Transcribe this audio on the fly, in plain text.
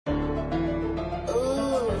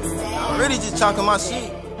really just talking my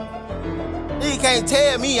shit. He can't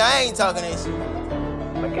tell me I ain't talking that shit.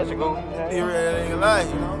 I guess it goes. He really ain't lie,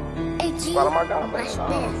 you know.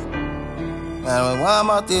 Man, why I'm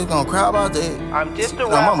out there gonna cry about that? I'm just a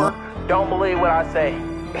rapper. Don't believe what I say.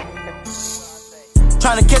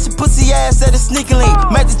 Tryna catch a pussy ass at a sneaky link.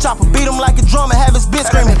 Make the chopper beat him like a drum and have his bitch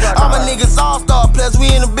screaming. All my niggas all-star players,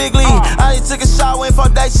 we in the big league. I just took a shot, went for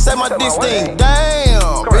a day, she said my dick stink. Damn,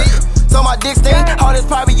 bitch. So my dick stink. All this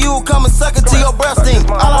probably you come and suck it to your breath stink.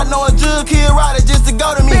 All I know is Jug Kid Rider just to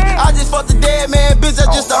go to me. I just fucked the dead man, bitch, that's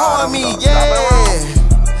just to harm me. Yeah.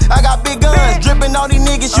 I got big guns, dripping on these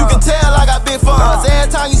niggas, you can tell I got big funds.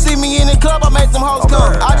 Every time you see me in the club, I make them hoes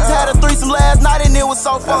come. I just had a threesome last night and it was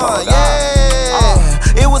so fun,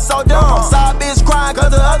 yeah. It was so dumb, side bitch crying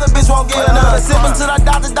cause the other bitch won't get none. Sippin' to the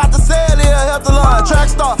doctor said it'll help the lung. Track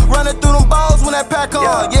star, running through them balls when that pack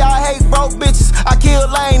on. Yeah, I hate broke bitches, I kill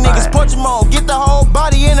lame niggas. Portugal, get the whole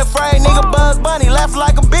body in the frame. Nigga Buzz Bunny, laugh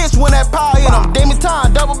like a bitch when that power hit him. Give me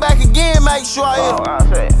time, double back again, make sure I hit him.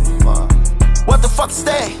 What the fuck is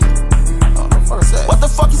that? What the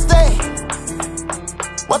fuck is that?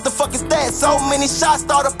 What the fuck is that? So many shots,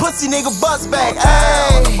 thought a pussy nigga bust back.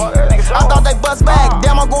 Ayy, I thought they bust back.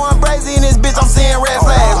 Damn, I'm going crazy in this bitch, I'm seeing red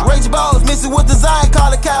flags. Rage balls, mix it with design,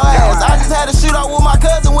 call it cow ass. I just had a shootout with my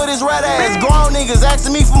cousin with his red ass. Grown niggas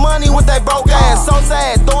asking me for money with they broke ass. So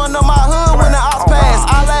sad, throwing up my hood when the ops pass.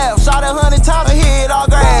 I laugh, shot 100 times and hit all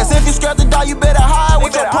grass. If you scrap the dog, you better hide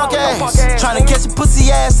with your punk ass. Tryna catch a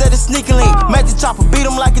pussy ass at a sneaky link. Make the chopper beat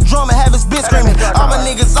him like a drum and have his bitch screaming. All my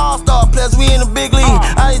niggas all-star players, we in the big league.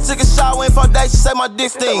 I just took a shot, went for a day, she said my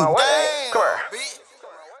dick stink. Damn.